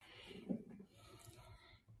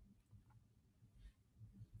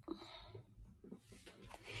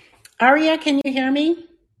Aria, can you hear me?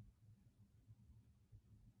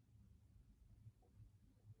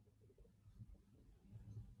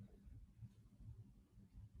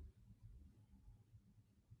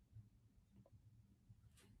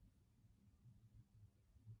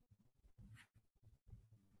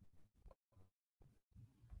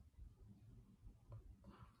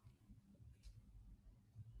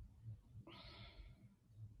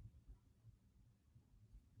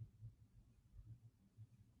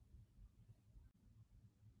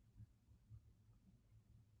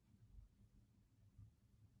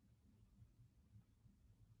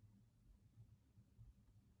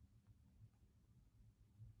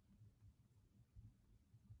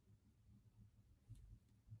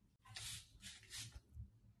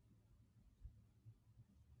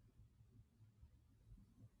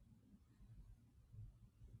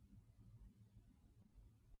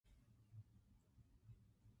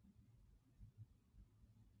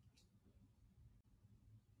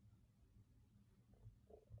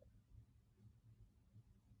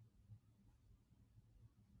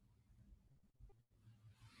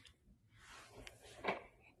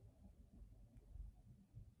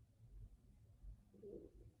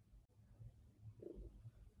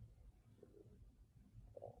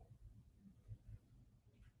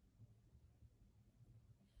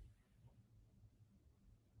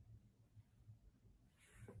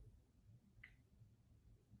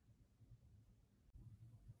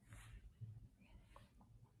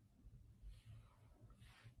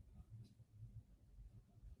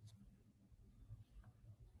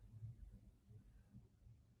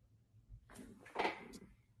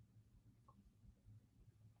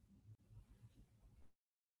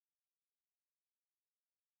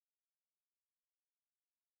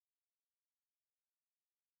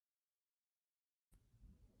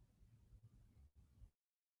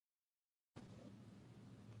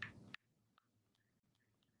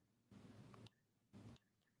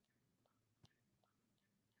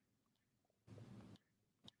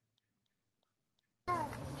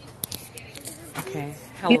 Okay.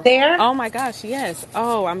 You Hello. there? Oh my gosh, yes.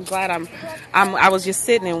 Oh, I'm glad I was just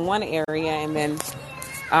sitting in one area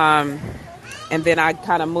um and then I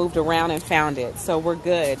kind of moved around and found it. So we're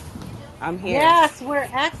good. I'm here. Yes, we're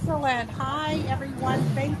excellent. Hi, everyone.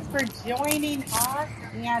 Thanks for joining us.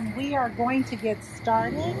 And we are going to get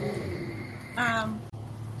started. Um,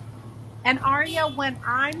 and Aria, when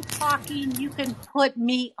I'm talking, you can put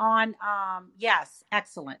me on. Yes,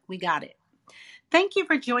 excellent. We got it. Thank you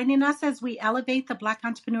for joining us as we elevate the Black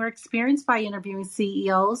entrepreneur experience by interviewing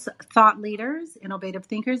CEOs, thought leaders, innovative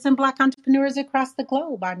thinkers, and Black entrepreneurs across the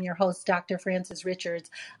globe. I'm your host, Dr. Frances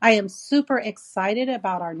Richards. I am super excited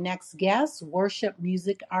about our next guest, worship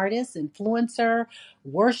music artist, influencer,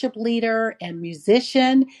 worship leader, and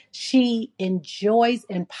musician. She enjoys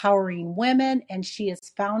empowering women, and she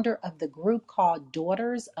is founder of the group called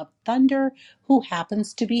Daughters of Thunder, who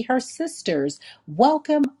happens to be her sisters.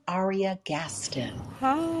 Welcome, Aria Gaston.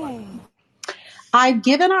 Hi. I've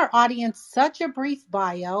given our audience such a brief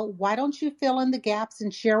bio. Why don't you fill in the gaps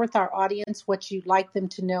and share with our audience what you'd like them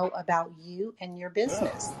to know about you and your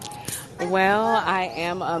business? Well, I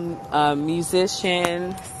am a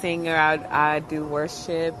musician, singer. I do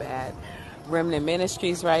worship at Remnant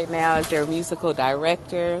Ministries right now as their musical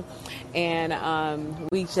director. And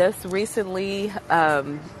we just recently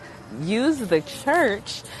used the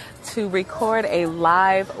church to record a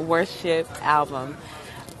live worship album.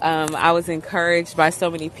 I was encouraged by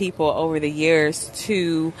so many people over the years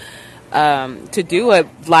to do a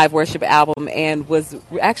live worship album and was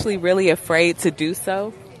actually really afraid to do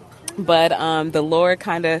so. But the Lord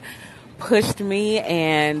kind of pushed me,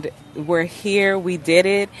 and we're here. We did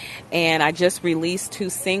it, and I just released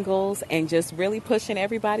 2 singles, and just really pushing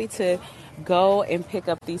everybody to go and pick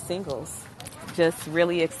up these singles. Just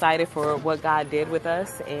really excited for what God did with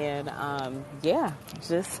us, and yeah,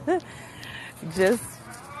 just just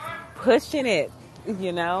pushing it, So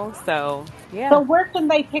So yeah. where can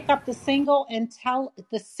they pick up the singles and tell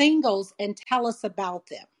us about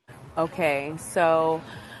them? Okay, so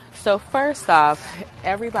first off,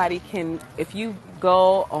 everybody can, if you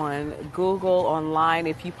go on Google online,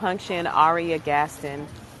 if you punch in Aria Gaston,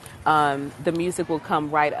 the music will come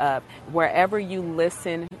right up. Wherever you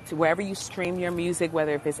listen to, wherever you stream your music,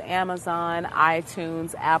 whether if it's Amazon,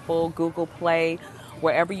 iTunes, Apple, Google Play,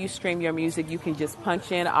 wherever you stream your music, you can just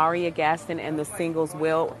punch in Aria Gaston and the singles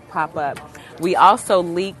will pop up. We also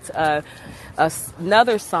leaked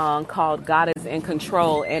another song called God is in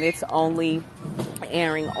Control, and it's only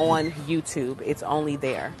airing on YouTube. It's only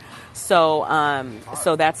there. So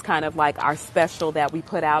that's kind of like our special that we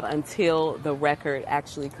put out until the record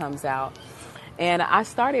actually comes out. And I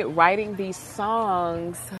started writing these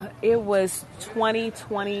songs. It was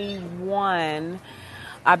 2021.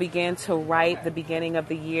 I began to write the beginning of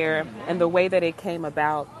the year, and the way that it came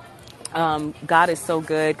about, God is so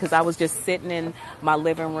good, because I was just sitting in my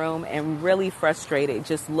living room and really frustrated,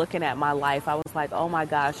 just looking at my life. I was like, oh my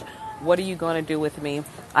gosh, what are you going to do with me?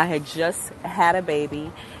 I had just had a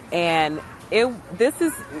baby, and this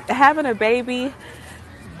is having a baby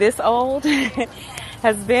this old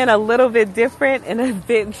has been a little bit different and a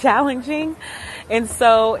bit challenging. And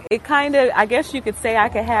so it kind of, I guess you could say I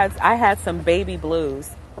had some baby blues.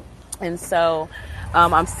 And so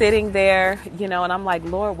I'm sitting there, and I'm like,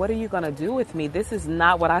 Lord, what are you going to do with me? This is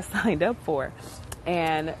not what I signed up for.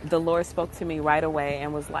 And the Lord spoke to me right away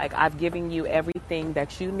and was like, I've given you everything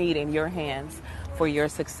that you need in your hands for your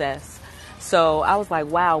success. So I was like,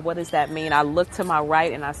 wow, what does that mean? I looked to my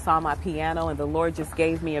right and I saw my piano, and the Lord just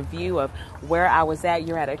gave me a view of where I was at.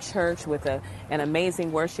 You're at a church with an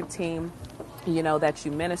amazing worship team, that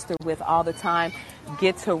you minister with all the time.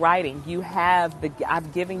 Get to writing.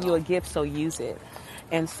 I've given you a gift, so use it.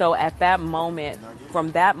 And so at that moment,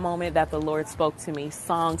 from that moment that the Lord spoke to me,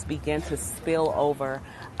 songs began to spill over.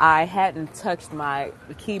 I hadn't touched my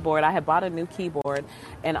keyboard. I had bought a new keyboard,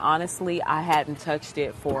 and honestly, I hadn't touched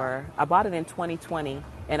it I bought it in 2020,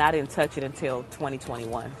 and I didn't touch it until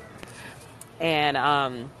 2021. And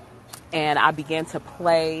I began to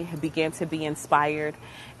play, began to be inspired,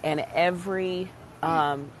 and every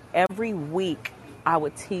week I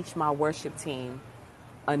would teach my worship team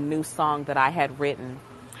a new song that I had written.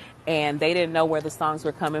 And they didn't know where the songs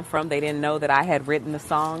were coming from. They didn't know that I had written the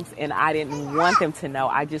songs, and I didn't want them to know.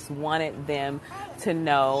 I just wanted them to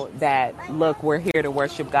know that, look, we're here to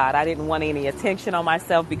worship God. I didn't want any attention on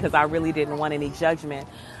myself because I really didn't want any judgment.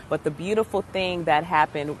 But the beautiful thing that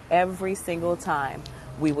happened every single time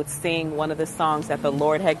we would sing one of the songs that the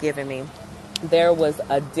Lord had given me, there was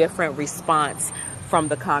a different response from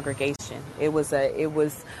the congregation. It was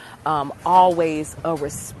always a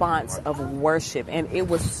response of worship, and it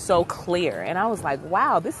was so clear. And I was like,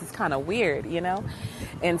 wow, this is kind of weird,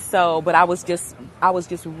 And so, but I was just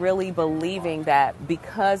really believing that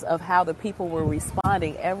because of how the people were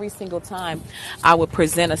responding every single time I would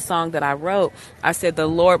present a song that I wrote, I said, the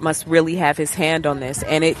Lord must really have his hand on this.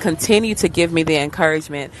 And it continued to give me the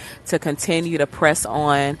encouragement to continue to press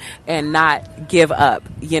on and not give up,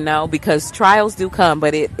 because trials do come,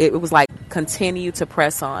 but it was like, continue to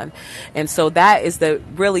press on. And so that is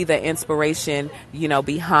really the inspiration,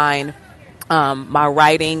 behind my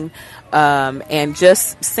writing, and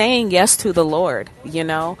just saying yes to the Lord.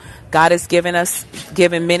 God has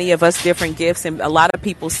given many of us different gifts, and a lot of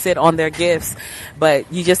people sit on their gifts,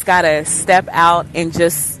 but you just gotta step out and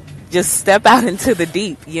just step out into the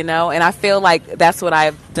deep, and I feel like that's what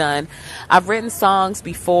I've done. I've written songs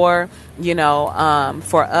before,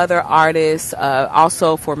 for other artists,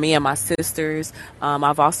 also for me and my sisters.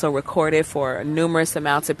 I've also recorded for numerous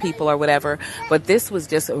amounts of people or whatever, but this was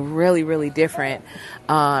just really, really different.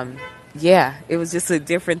 It was just a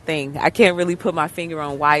different thing. I can't really put my finger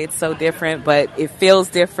on why it's so different, but it feels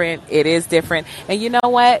different. It is different. And you know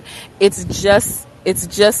what? It's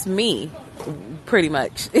just me, pretty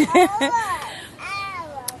much.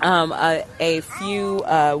 A few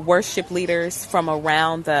worship leaders from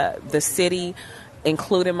around the city,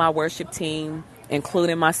 including my worship team,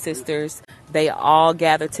 including my sisters, they all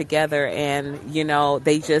gathered together, and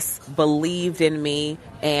they just believed in me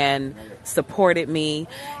and supported me.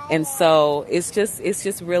 And so it's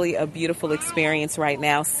just really a beautiful experience right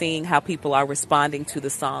now, seeing how people are responding to the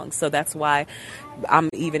song. So that's why I'm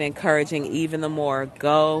even encouraging even the more,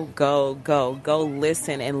 go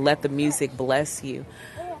listen and let the music bless you.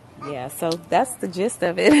 Yeah, so that's the gist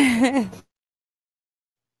of it.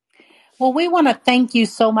 Well, we want to thank you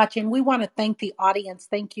so much, and we want to thank the audience.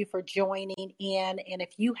 Thank you for joining in. And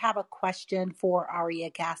if you have a question for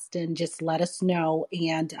Aria Gaston, just let us know,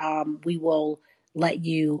 and we will let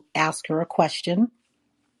you ask her a question.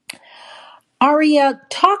 Aria,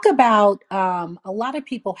 talk about a lot of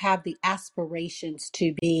people have the aspirations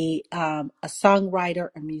to be a songwriter,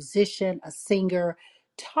 a musician, a singer.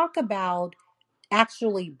 Talk about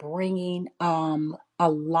actually bringing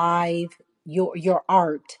alive your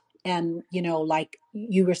art, and like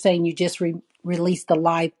you were saying, you just released the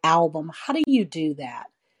live album. How do you do that?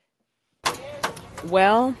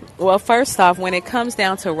 Well, first off, when it comes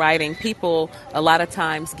down to writing, people a lot of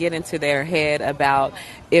times get into their head about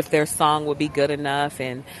if their song would be good enough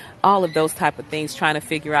and all of those type of things, trying to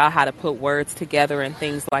figure out how to put words together and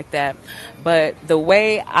things like that. But the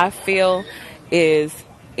way I feel is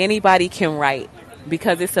anybody can write.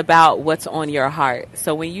 because it's about what's on your heart.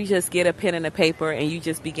 So when you just get a pen and a paper and you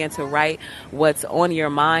just begin to write what's on your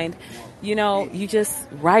mind, you just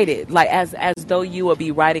write it like as though you would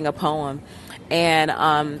be writing a poem. And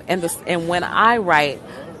when I write,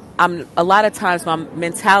 a lot of times my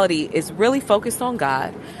mentality is really focused on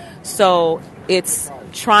God. So it's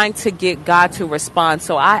trying to get God to respond.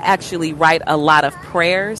 So I actually write a lot of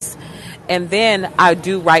prayers. And then I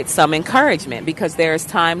do write some encouragement, because there's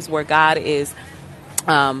times where God is,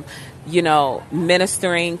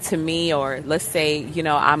 ministering to me, or let's say,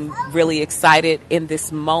 I'm really excited in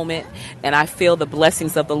this moment and I feel the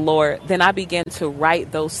blessings of the Lord. Then I begin to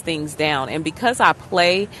write those things down. And because I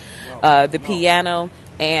play the piano,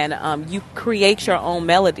 and you create your own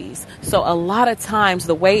melodies. So a lot of times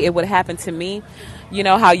the way it would happen to me,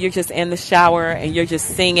 how you're just in the shower and you're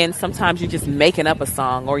just singing. Sometimes you're just making up a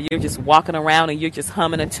song, or you're just walking around and you're just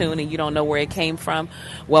humming a tune and you don't know where it came from.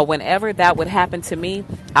 Well, whenever that would happen to me,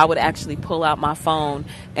 I would actually pull out my phone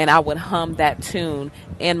and I would hum that tune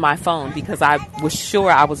in my phone, because I was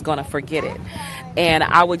sure I was going to forget it. And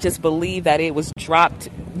I would just believe that it was dropped,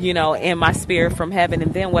 in my spirit from heaven.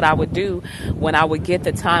 And then what I would do when I would get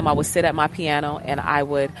the time, I would sit at my piano and I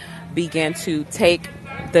would begin to take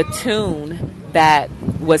the tune that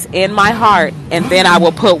was in my heart, and then I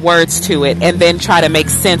will put words to it and then try to make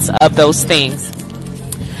sense of those things.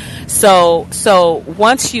 So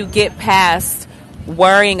once you get past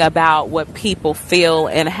worrying about what people feel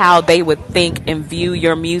and how they would think and view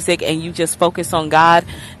your music, and you just focus on God,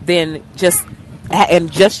 then just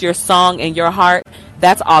your song and your heart,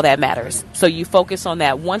 that's all that matters. So you focus on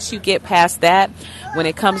that. Once you get past that, when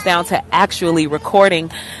it comes down to actually recording,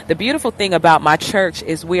 the beautiful thing about my church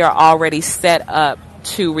is we are already set up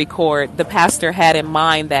to record. The pastor had in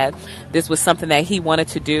mind that this was something that he wanted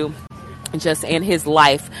to do just in his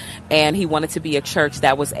life, and he wanted to be a church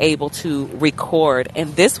that was able to record.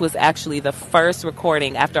 And this was actually the first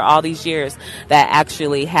recording after all these years that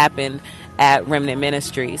actually happened at Remnant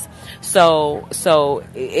Ministries. So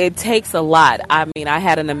it takes a lot. I mean, I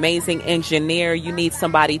had an amazing engineer. You need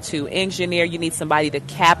somebody to engineer. You need somebody to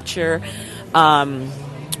capture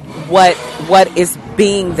what is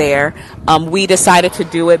being there. We decided to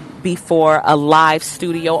do it before a live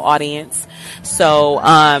studio audience. So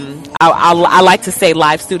I like to say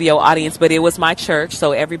live studio audience, but it was my church.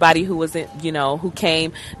 So everybody who was, who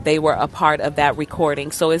came, they were a part of that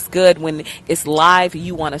recording. So it's good when it's live,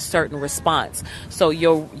 you want a certain response. So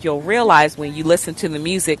you'll realize when you listen to the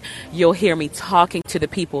music, you'll hear me talking to the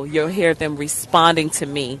people. You'll hear them responding to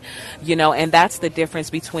me, and that's the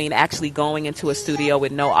difference between actually going into a studio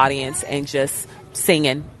with no audience and just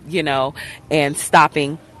singing, and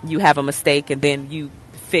stopping. You have a mistake and then you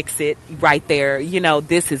fix it right there.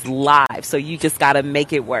 This is live, so you just got to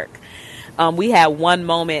make it work. We had one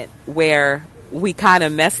moment where we kind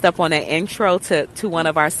of messed up on an intro to one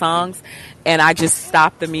of our songs, and I just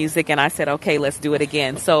stopped the music and I said, okay, let's do it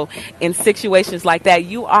again. So in situations like that,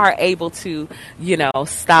 you are able to,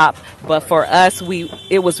 stop. But for us,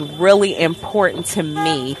 it was really important to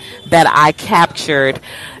me that I captured,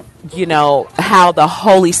 how the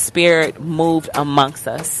Holy Spirit moved amongst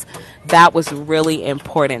us. That was really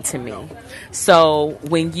important to me. So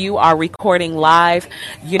when you are recording live,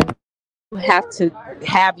 you have to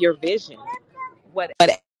have your vision. What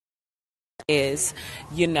is,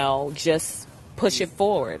 just push it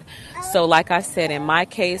forward. So like I said, in my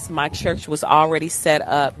case, my church was already set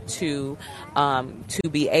up to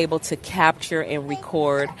be able to capture and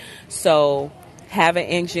record. So have an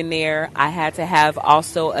engineer. I had to have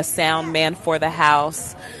also a sound man for the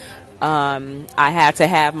house. I had to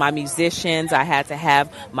have my musicians. I had to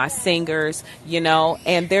have my singers,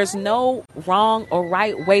 and there's no wrong or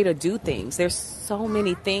right way to do things. There's so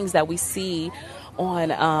many things that we see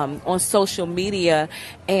on social media,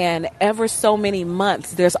 and ever so many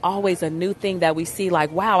months, there's always a new thing that we see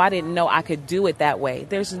like, wow, I didn't know I could do it that way.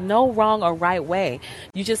 There's no wrong or right way.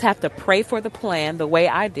 You just have to pray for the plan the way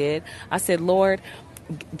I did. I said, Lord,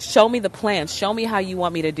 show me the plan. Show me how you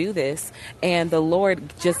want me to do this. And the Lord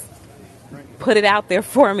just put it out there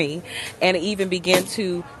for me, and even began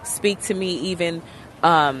to speak to me even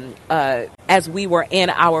as we were in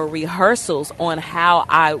our rehearsals on how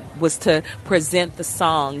I was to present the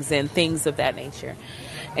songs and things of that nature.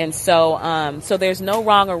 And so there's no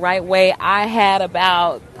wrong or right way. I had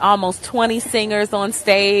about almost 20 singers on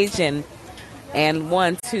stage, and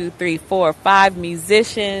 1, 2, 3, 4, 5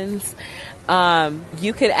 musicians.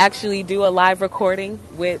 You could actually do a live recording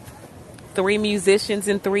with 3 musicians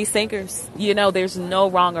and 3 singers. There's no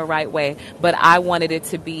wrong or right way, but I wanted it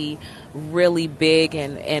to be really big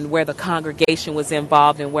and where the congregation was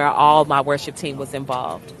involved and where all my worship team was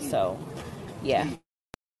involved. So Yeah.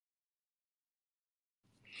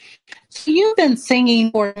 So you've been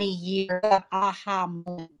singing for many years, that aha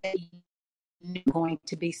moment that you knew you were going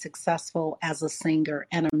to be successful as a singer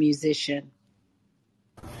and a musician.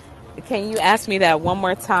 Can you ask me that one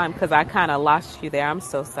more time? Because I kind of lost you there. I'm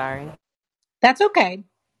so sorry. That's okay.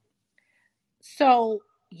 So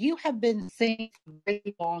you have been singing for a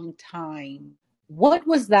very long time. What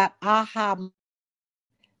was that aha moment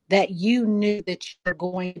that you knew that you were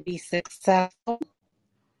going to be successful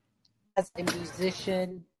as a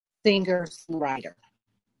musician, singer, songwriter?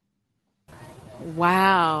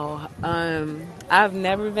 Wow. I've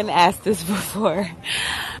never been asked this before.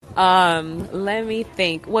 Let me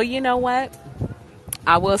think. Well, you know what?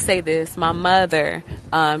 I will say this. My mother,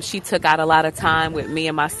 she took out a lot of time with me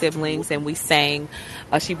and my siblings, and we sang.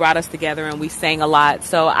 She brought us together, and we sang a lot.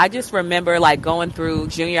 So I just remember like going through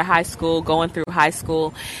junior high school, going through high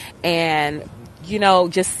school, and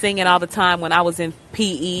just singing all the time. When I was in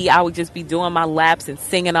PE, I would just be doing my laps and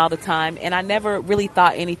singing all the time, and I never really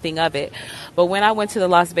thought anything of it. But when I went to the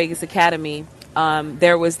Las Vegas Academy,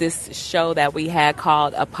 there was this show that we had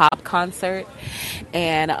called a pop concert,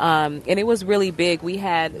 and it was really big. We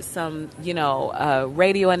had some,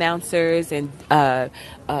 radio announcers and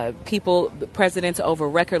people, presidents over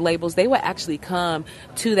record labels. They would actually come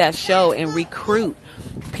to that show and recruit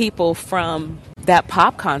people from that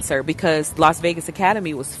pop concert because Las Vegas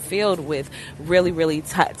Academy was filled with really, really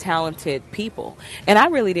talented people. And I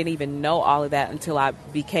really didn't even know all of that until I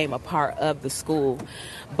became a part of the school.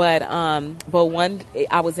 But one,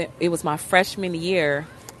 it was my freshman year,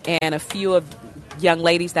 and a few of young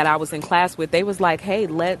ladies that I was in class with, they was like, "Hey,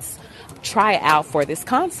 let's try out for this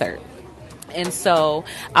concert." And so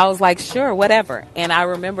I was like, sure, whatever. And I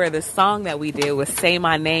remember the song that we did was Say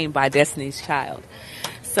My Name by Destiny's Child.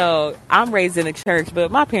 So I'm raised in a church, but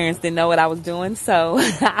my parents didn't know what I was doing. So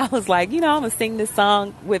I was like, I'm going to sing this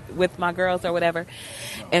song with my girls or whatever.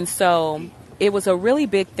 And so it was a really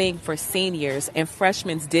big thing for seniors, and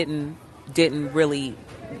freshmen didn't really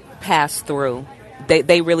pass through.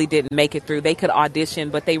 They really didn't make it through. They could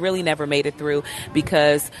audition, but they really never made it through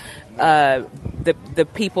because the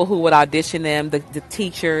people who would audition them, the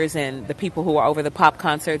teachers and the people who were over the pop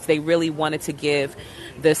concerts, they really wanted to give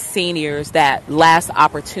the seniors that last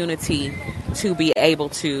opportunity to be able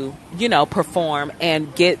to, perform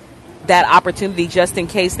and get that opportunity just in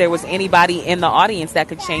case there was anybody in the audience that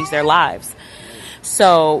could change their lives.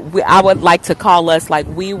 So I would like to call us like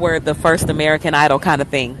we were the first American Idol kind of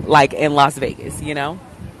thing, like in Las Vegas.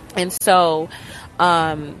 And so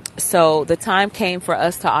the time came for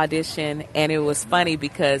us to audition, and it was funny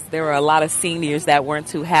because there were a lot of seniors that weren't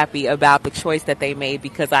too happy about the choice that they made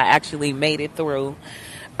because I actually made it through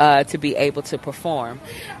to be able to perform.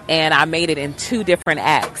 And I made it in two different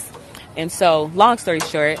acts. And so, long story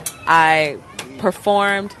short, I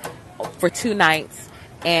performed for 2 nights,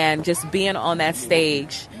 and just being on that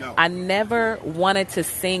stage, I never wanted to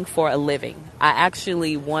sing for a living. I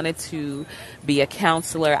actually wanted to be a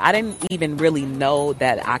counselor. I didn't even really know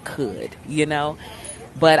that I could.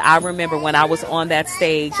 But I remember when I was on that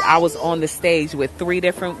stage, I was on the stage with three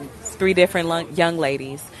different young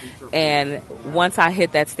ladies, and once I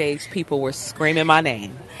hit that stage, people were screaming my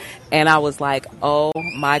name. And I was like, oh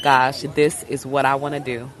my gosh, this is what I want to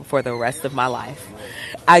do for the rest of my life.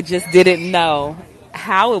 I just didn't know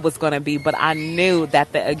how it was going to be, but I knew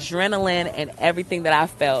that the adrenaline and everything that I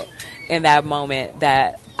felt in that moment,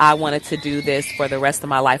 that I wanted to do this for the rest of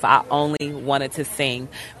my life. I only wanted to sing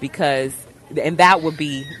because, and that would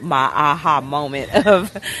be my aha moment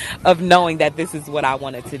of knowing that this is what I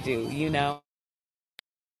wanted to do.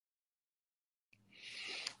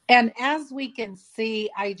 And as we can see,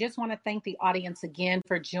 I just want to thank the audience again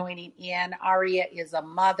for joining in. Aria is a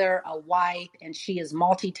mother, a wife, and she is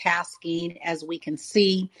multitasking, as we can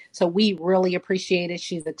see. So we really appreciate it.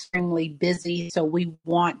 She's extremely busy. So we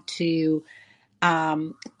want to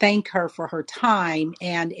thank her for her time.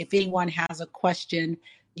 And if anyone has a question,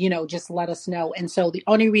 just let us know. And so the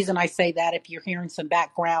only reason I say that, if you're hearing some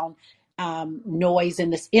background noise in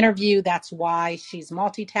this interview, that's why she's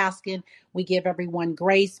multitasking. We give everyone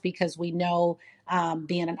grace because we know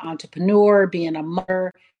being an entrepreneur, being a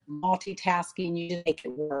mother, multitasking, you just make it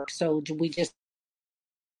work. So we just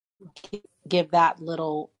give that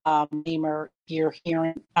little namer if you're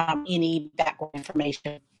hearing any background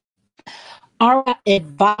information. Our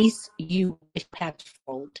advice you have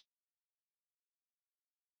followed.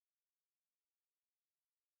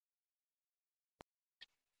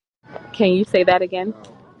 Can you say that again?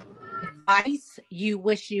 Advice you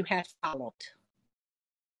wish you had followed.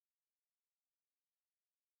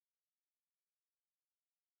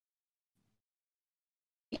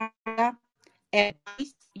 Yeah.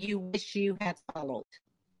 advice you wish you had followed?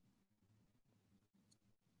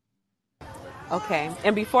 Okay.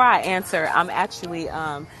 And before I answer, I'm actually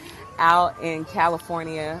out in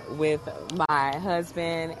California with my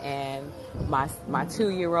husband and my 2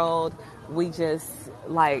 year old. We just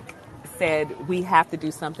like said we have to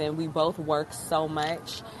do something. We both work so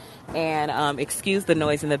much. And excuse the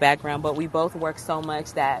noise in the background, but we both work so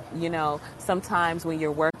much that, sometimes when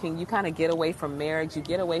you're working, you kind of get away from marriage, you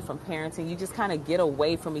get away from parenting, you just kind of get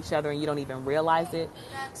away from each other and you don't even realize it.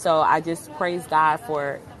 So I just praise God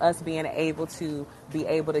for us being able to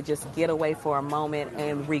just get away for a moment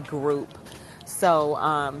and regroup.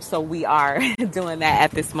 So we are doing that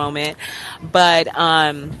at this moment. But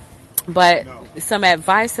some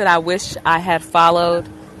advice that I wish I had followed.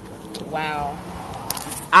 Wow.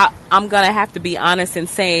 I'm gonna have to be honest and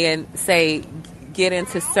say get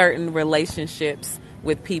into certain relationships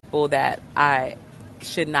with people that I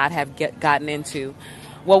should not have gotten into.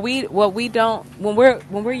 What we don't when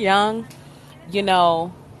we're young, you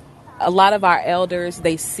know, a lot of our elders,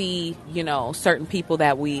 they see, certain people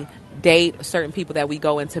that we date, certain people that we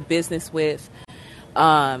go into business with,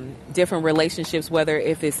 different relationships, whether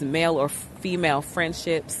if it's male or female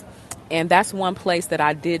friendships. And that's one place that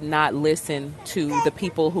I did not listen to the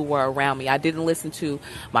people who were around me. I didn't listen to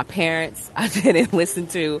my parents. I didn't listen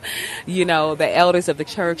to, the elders of the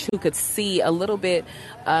church who could see a little bit,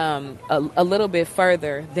 a little bit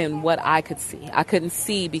further than what I could see. I couldn't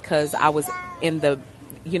see because I was in the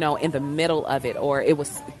middle of it, or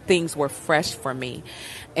things were fresh for me.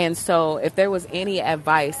 And so if there was any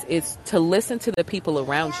advice, it's to listen to the people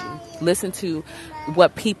around you. Listen to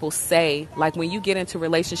what people say. Like when you get into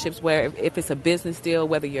relationships where if it's a business deal,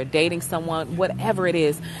 whether you're dating someone, whatever it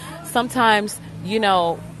is, sometimes, you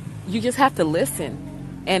just have to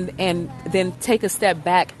listen and then take a step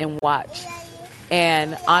back and watch.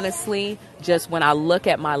 And honestly, just when I look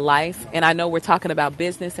at my life, and I know we're talking about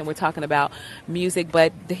business and we're talking about music,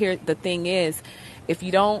 but the thing is, if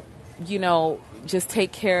you don't, just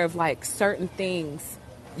take care of like certain things,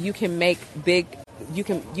 you can make you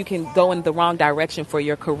can go in the wrong direction for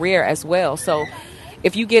your career as well. So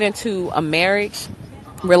if you get into a marriage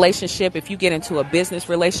relationship, if you get into a business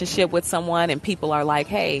relationship with someone and people are like,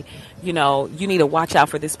 hey, you need to watch out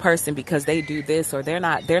for this person because they do this, or they're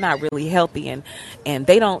not really healthy, and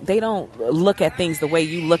they don't look at things the way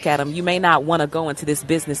you look at them, you may not want to go into this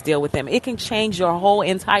business deal with them. It can change your whole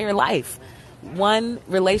entire life. One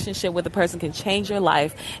relationship with a person can change your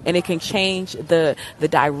life, and it can change the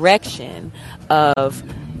direction of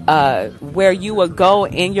where you will go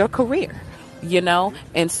in your career,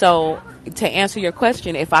 And so to answer your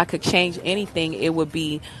question, if I could change anything, it would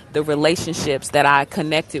be the relationships that I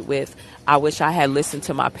connected with. I wish I had listened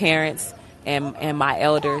to my parents and my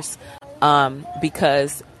elders,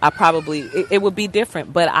 because it would be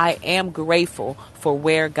different. But I am grateful for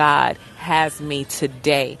where God has me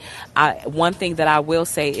today. One thing that I will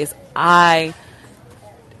say is I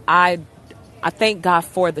thank God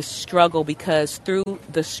for the struggle, because through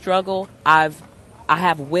the struggle I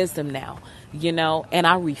have wisdom now, and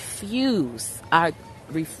I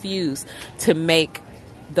refuse to make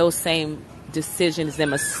those same decisions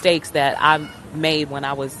and mistakes that I made when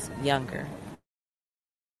I was younger.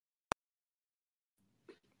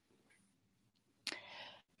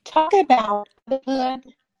 Talk about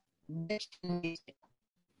motherhood, rich music.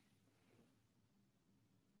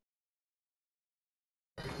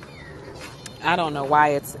 I don't know why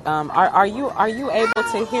it's are you able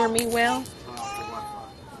to hear me well?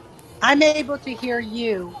 I'm able to hear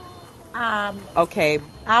you. Okay.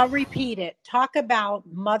 I'll repeat it. Talk about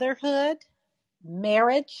motherhood,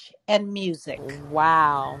 marriage, and music.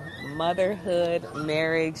 Wow. Motherhood,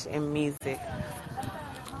 marriage, and music.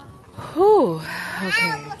 Whew.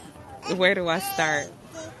 Okay. Where do I start?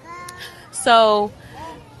 So,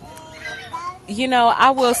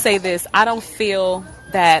 I will say this. I don't feel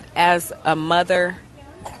that as a mother,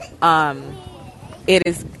 it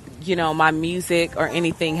is, my music or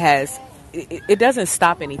anything it doesn't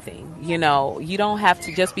stop anything. You don't have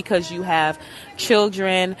to, just because you have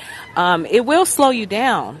children, it will slow you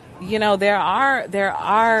down. There are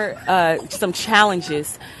some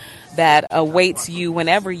challenges that awaits you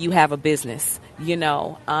whenever you have a business, but you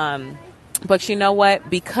know what?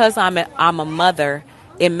 Because I'm a mother,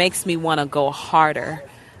 it makes me want to go harder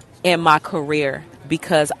in my career,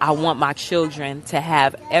 because I want my children to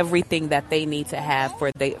have everything that they need to have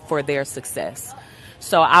for their success.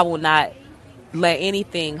 So I will not let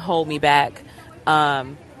anything hold me back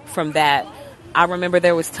from that. I remember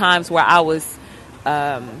there was times where I was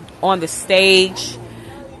on the stage,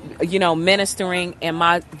 ministering, and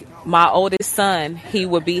my oldest son, he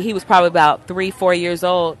was probably about 3, 4 years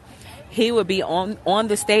old. He would be on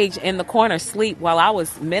the stage in the corner sleep while I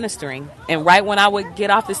was ministering. And right when I would get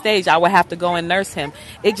off the stage, I would have to go and nurse him.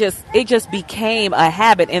 It just became a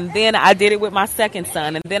habit. And then I did it with my second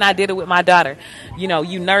son, and then I did it with my daughter.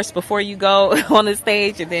 You nurse before you go on the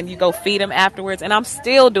stage, and then you go feed him afterwards. And I'm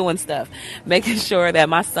still doing stuff, making sure that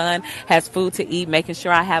my son has food to eat, making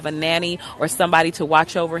sure I have a nanny or somebody to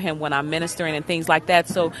watch over him when I'm ministering and things like that.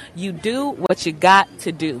 So you do what you got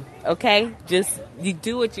to do. Okay, just you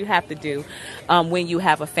do what you have to do when you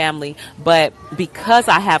have a family. But because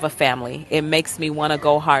I have a family, it makes me want to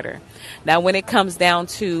go harder. Now, when it comes down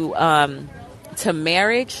to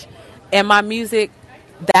marriage and my music,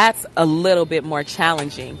 that's a little bit more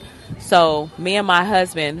challenging. So me and my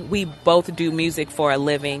husband, we both do music for a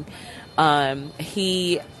living.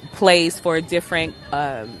 He plays for different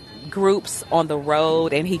groups on the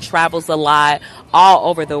road, and he travels a lot all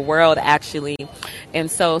over the world, actually. And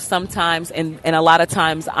so sometimes, and a lot of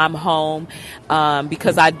times, I'm home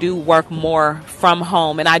because I do work more from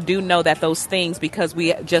home. And I do know that those things, because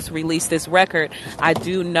we just released this record, I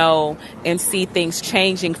do know and see things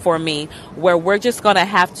changing for me, where we're just going to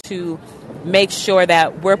have to make sure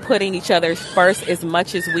that we're putting each other first as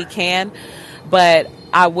much as we can. But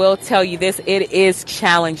I will tell you this, it is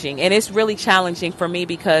challenging. And it's really challenging for me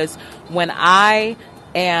because when I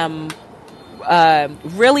am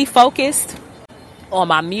really focused on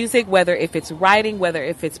my music, whether if it's writing, whether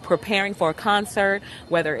if it's preparing for a concert,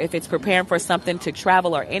 whether if it's preparing for something to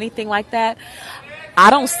travel or anything like that, I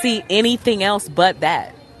don't see anything else but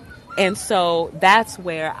that. And so that's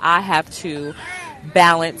where I have to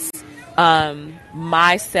balance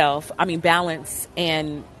balance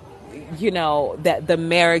and that the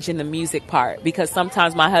marriage and the music part, because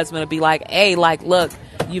sometimes my husband will be like, hey, like, look,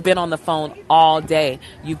 you've been on the phone all day.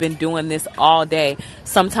 You've been doing this all day.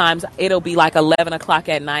 Sometimes it'll be like 11 o'clock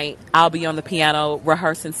at night. I'll be on the piano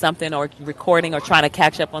rehearsing something or recording or trying to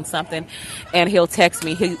catch up on something. And he'll text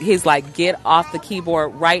me. He's like, get off the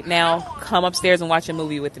keyboard right now. Come upstairs and watch a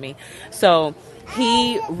movie with me. So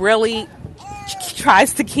he really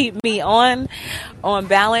tries to keep me on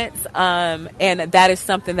balance, and that is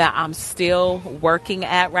something that I'm still working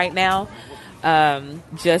at right now.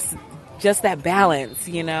 Just that balance,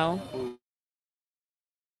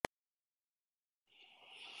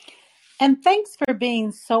 And thanks for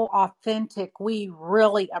being so authentic. We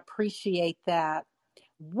really appreciate that.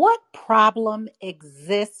 What problem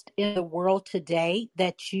exists in the world today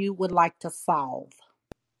that you would like to solve?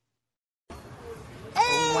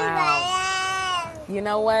 Wow. You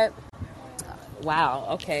know what? Wow.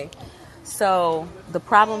 Okay. So the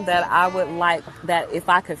problem that I would like, that if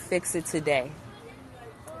I could fix it today,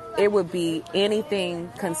 it would be anything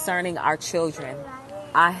concerning our children.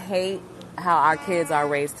 I hate how our kids are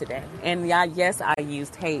raised today. And yes, I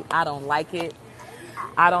used hate. I don't like it.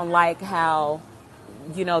 I don't like how,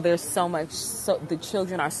 there's so much, the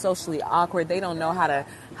children are socially awkward. They don't know how to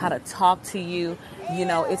talk to you.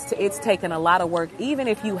 It's taken a lot of work. Even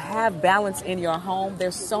if you have balance in your home,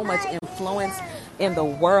 there's so much influence in the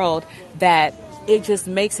world that it just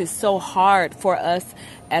makes it so hard for us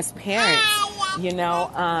as parents. If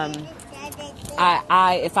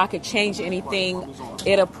I could change anything,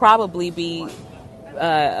 it'll probably be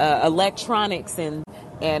electronics and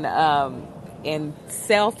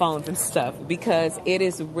cell phones and stuff, because it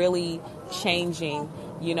is really changing,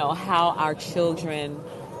 how our children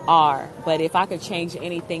are. But if I could change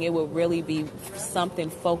anything, it would really be something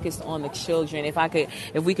focused on the children. If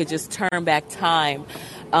we could just turn back time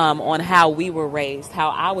on how we were raised, how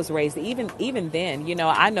I was raised, even then,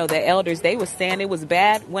 I know the elders, they were saying it was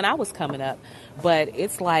bad when I was coming up, but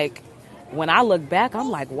it's like, when I look back, I'm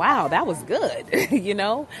like, wow, that was good,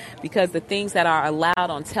 because the things that are allowed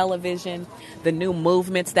on television, the new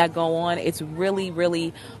movements that go on, it's really,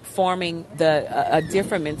 really forming a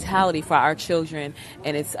different mentality for our children.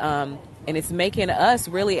 And it's making us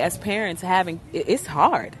really, as parents, it's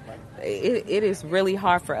hard. It is really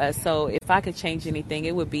hard for us. So if I could change anything,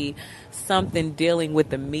 it would be something dealing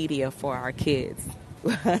with the media for our kids.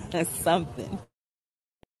 Something.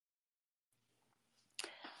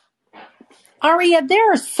 Aria,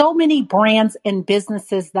 there are so many brands and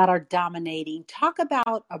businesses that are dominating. Talk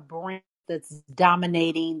about a brand that's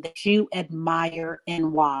dominating that you admire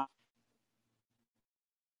and why.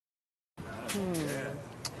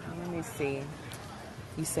 Let me see.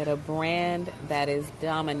 You said a brand that is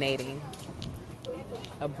dominating.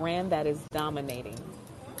 A brand that is dominating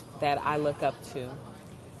that I look up to.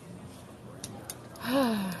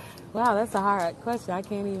 Wow, that's a hard question. I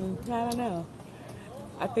don't know.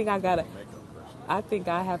 I think I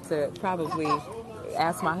have to probably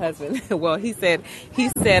asked my husband. Well, he said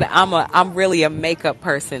I'm really a makeup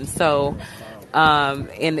person. So,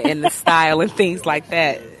 in the style and things like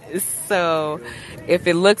that. So, if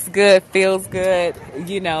it looks good, feels good,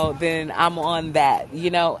 then I'm on that.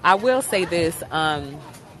 I will say this. I'm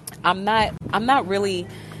not really.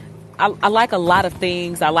 I like a lot of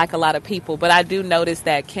things. I like a lot of people, but I do notice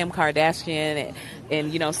that Kim Kardashian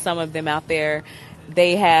and some of them out there,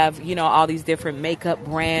 they have all these different makeup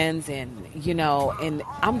brands and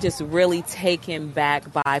I'm just really taken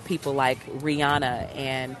back by people like Rihanna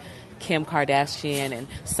and Kim Kardashian and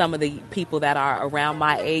some of the people that are around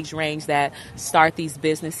my age range that start these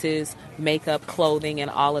businesses, makeup, clothing, and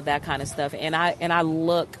all of that kind of stuff. And I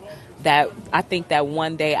look that I think that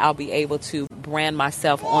one day I'll be able to brand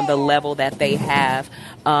myself on the level that they have,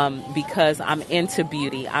 because I'm into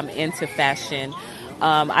beauty, I'm into fashion.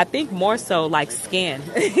 I think more so like skin.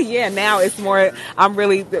 Yeah, now it's more, I'm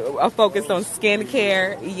really focused on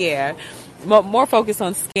skincare. Yeah. More focused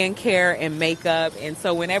on skincare and makeup. And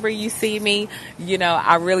so whenever you see me,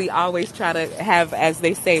 I really always try to have, as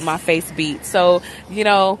they say, my face beat. So,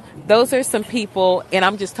 those are some people, and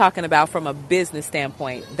I'm just talking about from a business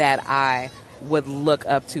standpoint that I would look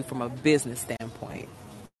up to from a business standpoint.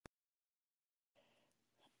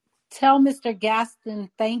 Tell Mr. Gaston,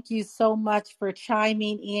 thank you so much for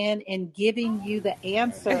chiming in and giving you the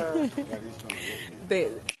answer. They,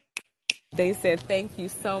 they said, thank you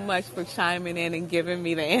so much for chiming in and giving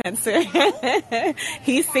me the answer.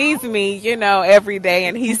 He sees me, every day,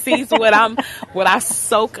 and he sees what I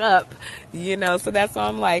soak up, so that's why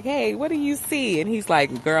I'm like, hey, what do you see? And he's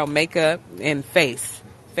like, girl, makeup and face.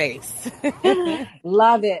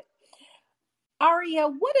 Love it. Aria,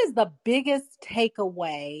 what is the biggest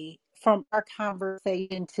takeaway from our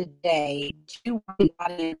conversation today that you want the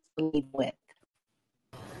audience to leave with?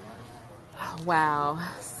 Wow.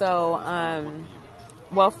 So,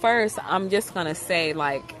 well, first, I'm just gonna say,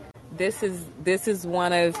 like, this is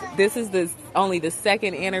the only the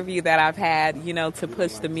second interview that I've had, to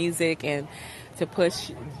push the music and to push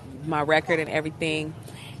my record and everything,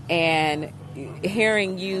 and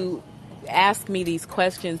hearing you ask me these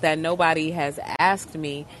questions that nobody has asked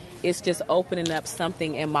me, it's just opening up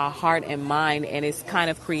something in my heart and mind, and it's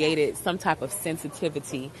kind of created some type of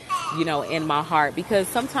sensitivity, in my heart, because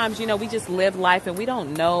sometimes, we just live life and we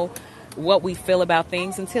don't know what we feel about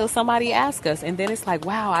things until somebody asks us, and then it's like,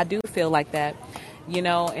 wow, I do feel like that,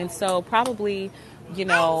 and so probably,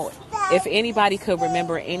 if anybody could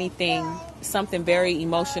remember anything, something very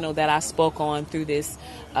emotional that I spoke on through this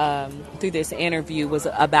interview was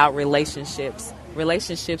about relationships.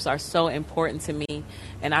 Relationships are so important to me,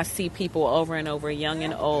 and I see people over and over, young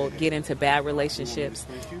and old, get into bad relationships,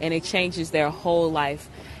 and it changes their whole life.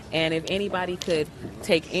 And if anybody could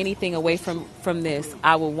take anything away from this,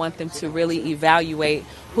 I would want them to really evaluate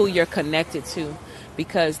who you're connected to,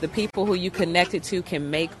 because the people who you connected to can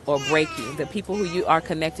make or break you. The people who you are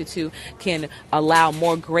connected to can allow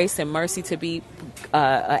more grace and mercy to be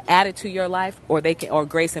added to your life, or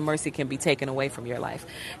grace and mercy can be taken away from your life.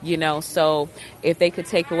 So if they could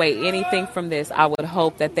take away anything from this, I would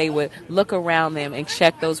hope that they would look around them and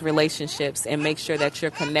check those relationships and make sure that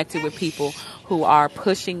you're connected with people who are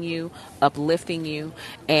pushing you, uplifting you,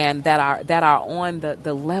 and that are on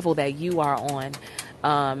the level that you are on.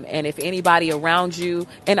 And if anybody around you,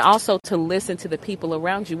 and also to listen to the people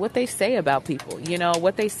around you, what they say about people,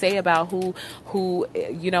 what they say about who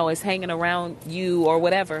is hanging around you or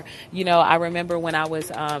whatever. I remember when I was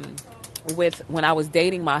when I was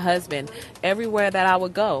dating my husband, everywhere that I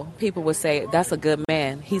would go, people would say, that's a good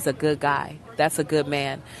man. He's a good guy. That's a good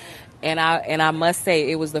man. And I must say,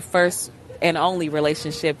 it was the first and only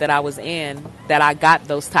relationship that I was in that I got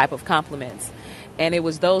those type of compliments. And it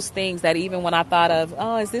was those things that even when I thought of,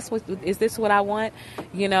 oh, is this what I want?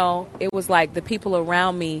 It was like the people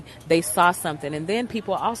around me, they saw something. And then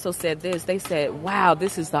people also said this. They said, wow,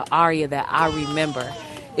 this is the Aria that I remember.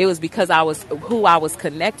 It was because who I was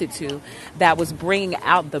connected to that was bringing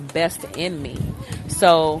out the best in me.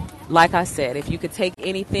 So, like I said, if you could take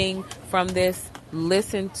anything from this,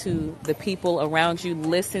 listen to the people around you,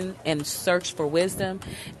 listen and search for wisdom,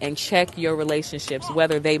 and check your relationships,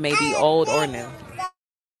 whether they may be old or new.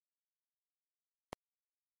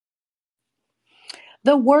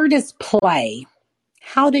 The word is play.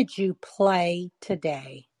 How did you play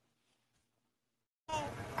today?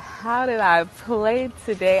 How did I play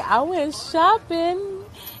today? I went shopping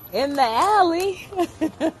in the alley.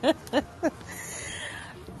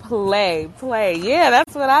 Play. Yeah,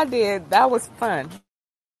 that's what I did. That was fun.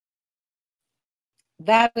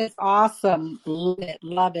 That is awesome. Love it.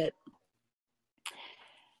 Love it.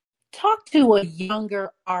 Talk to a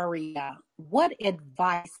younger Aria. What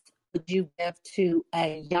advice would you give to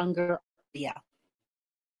a younger Aria?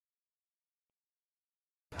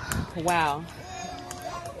 Wow.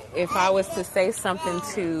 If I was to say something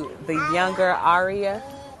to the younger Aria,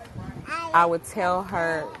 I would tell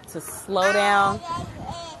her to slow down,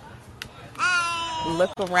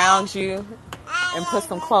 look around you, and put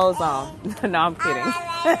some clothes on. No, I'm kidding.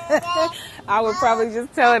 I would probably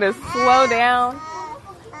just tell her to slow down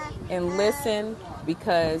and listen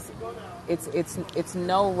because it's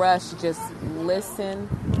no rush. Just listen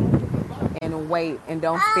and wait, and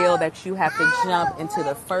don't feel that you have to jump into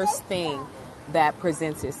the first thing that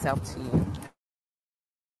presents itself to you.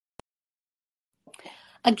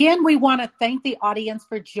 Again, we want to thank the audience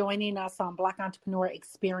for joining us on Black Entrepreneur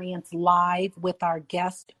Experience Live with our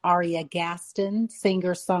guest, Aria Gaston,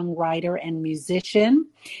 singer, songwriter, and musician.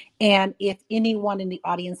 And if anyone in the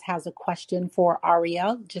audience has a question for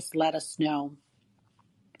Aria, just let us know.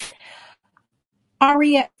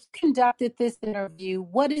 Aria, you conducted this interview.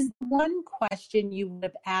 What is one question you would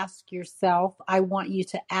have asked yourself? I want you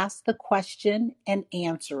to ask the question and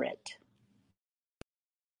answer it.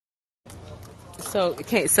 So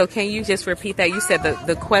can you just repeat that? You said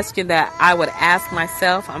the question that I would ask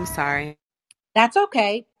myself. I'm sorry. That's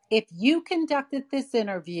okay. If you conducted this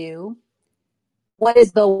interview, what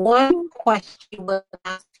is the one question you would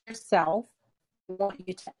ask yourself? I want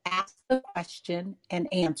you to ask the question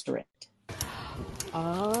and answer it.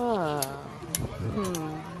 Oh.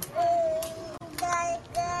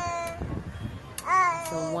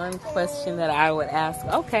 So one question that I would ask.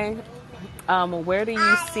 Okay. Where do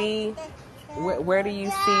you see where do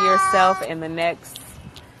you see yourself in the next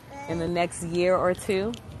year or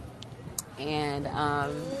two? And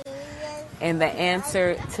the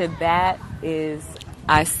answer to that is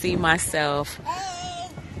I see myself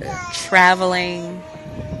traveling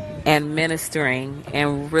and ministering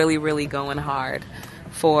and really, really going hard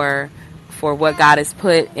for what God has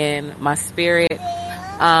put in my spirit.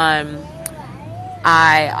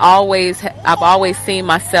 I've always seen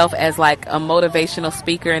myself as like a motivational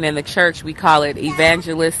speaker, and in the church we call it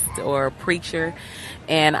evangelist or preacher,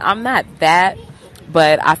 and I'm not that,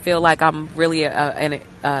 but I feel like I'm really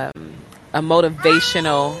a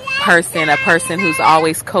motivational person, a person who's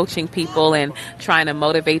always coaching people and trying to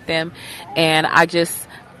motivate them. And I just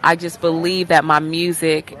believe that my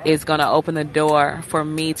music is going to open the door for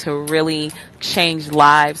me to really change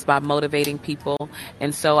lives by motivating people.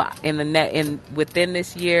 And so within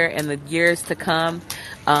this year and the years to come,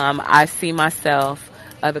 I see myself,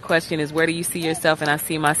 the question is, where do you see yourself? And I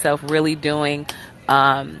see myself really doing,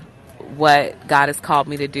 what God has called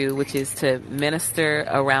me to do, which is to minister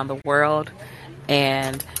around the world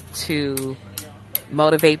and to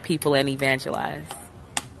motivate people and evangelize.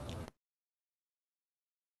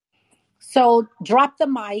 So drop the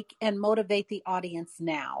mic and motivate the audience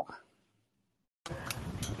now.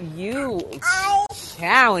 You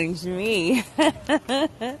challenge me.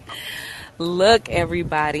 Look,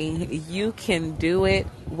 everybody, you can do it.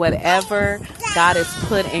 Whatever God has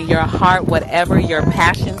put in your heart, whatever your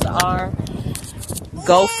passions are,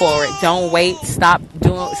 go for it. Don't wait. Stop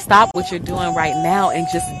what you're doing right now and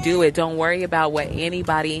just do it. Don't worry about what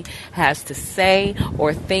anybody has to say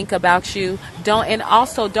or think about you.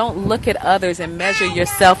 Don't look at others and measure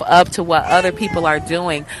yourself up to what other people are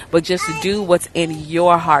doing, but just do what's in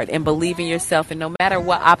your heart and believe in yourself. And no matter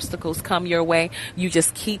what obstacles come your way, you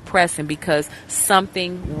just keep pressing, because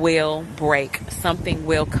something will break. Something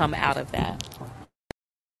will come out of that.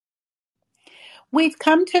 We've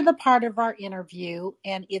come to the part of our interview,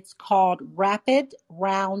 and it's called Rapid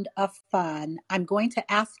Round of Fun. I'm going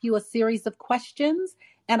to ask you a series of questions,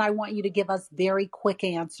 and I want you to give us very quick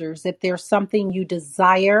answers. If there's something you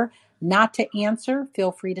desire not to answer,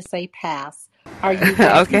 feel free to say pass. Are you ready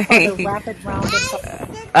for the Okay. rapid round of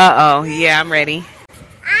fun? Uh-oh. Yeah, I'm ready.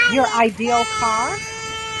 Your ideal car?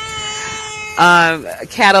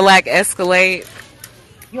 Cadillac Escalade.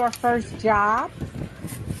 Your first job?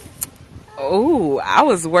 Oh, I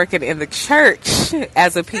was working in the church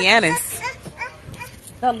as a pianist.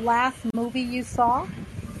 The last movie you saw?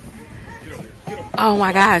 Oh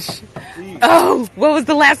my gosh. Oh, what was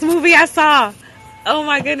the last movie I saw? Oh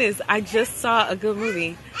my goodness. I just saw a good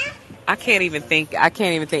movie. I can't even think.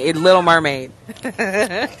 It's Little Mermaid.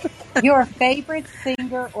 Your favorite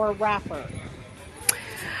singer or rapper?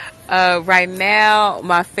 Right now,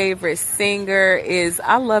 my favorite singer is,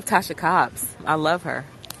 I love Tasha Cobbs. I love her.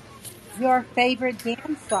 Your favorite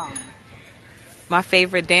dance song? My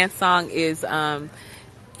favorite dance song is,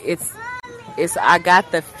 it's I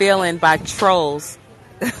Got the Feeling by Trolls.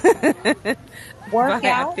 But I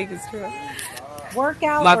Workout? think it's true. Work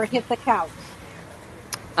out My or hit the couch?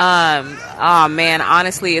 oh man,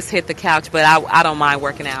 honestly, it's hit the couch, but I don't mind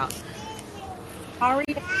working out. Aria,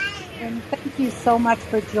 and thank you so much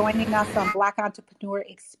for joining us on Black Entrepreneur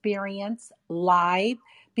Experience Live.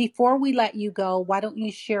 Before we let you go, why don't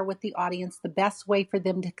you share with the audience the best way for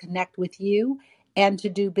them to connect with you and to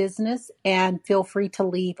do business? And feel free to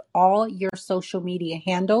leave all your social media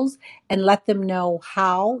handles and let them know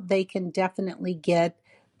how they can definitely get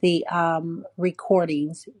the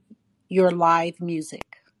recordings, your live music.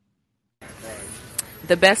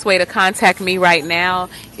 The best way to contact me right now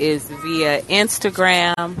is via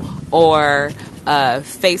Instagram or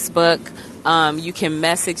Facebook. You can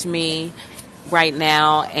message me right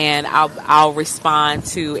now, and I'll respond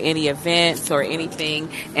to any events or anything.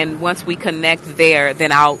 And once we connect there,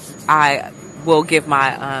 then I will give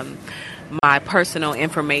my personal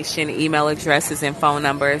information, email addresses, and phone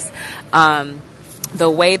numbers. The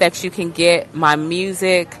way that you can get my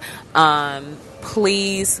music,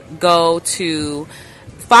 please go to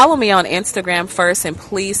follow me on Instagram first, and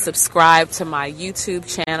please subscribe to my YouTube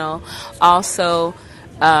channel. Also,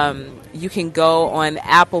 you can go on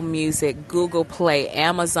Apple Music, Google Play,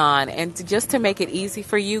 Amazon, and just to make it easy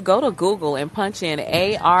for you, go to Google and punch in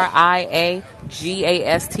AriaGaston.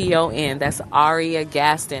 That's Aria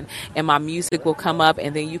Gaston, and my music will come up,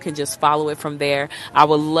 and then you can just follow it from there. I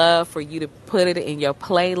would love for you to put it in your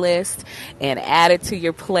playlist and add it to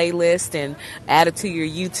your playlist and add it to your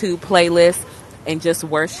YouTube playlist and just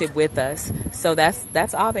worship with us. So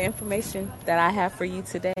that's all the information that I have for you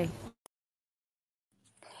today.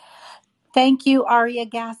 Thank you, Aria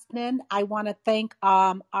Gaston. I want to thank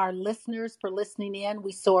our listeners for listening in.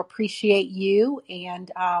 We so appreciate you, and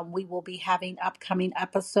we will be having upcoming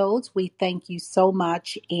episodes. We thank you so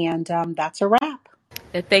much, and that's a wrap.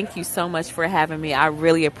 And thank you so much for having me. I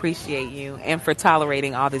really appreciate you and for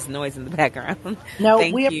tolerating all this noise in the background. No, we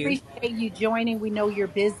Thank you. appreciate you joining. We know you're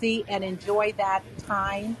busy, and enjoy that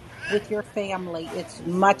time with your family. It's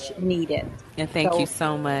much needed. And thank you So,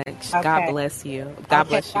 so much. God okay. bless you. God Okay.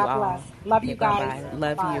 bless you God all. bless. Love Okay, you bye guys. bye.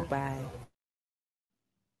 Love you. Bye. Bye.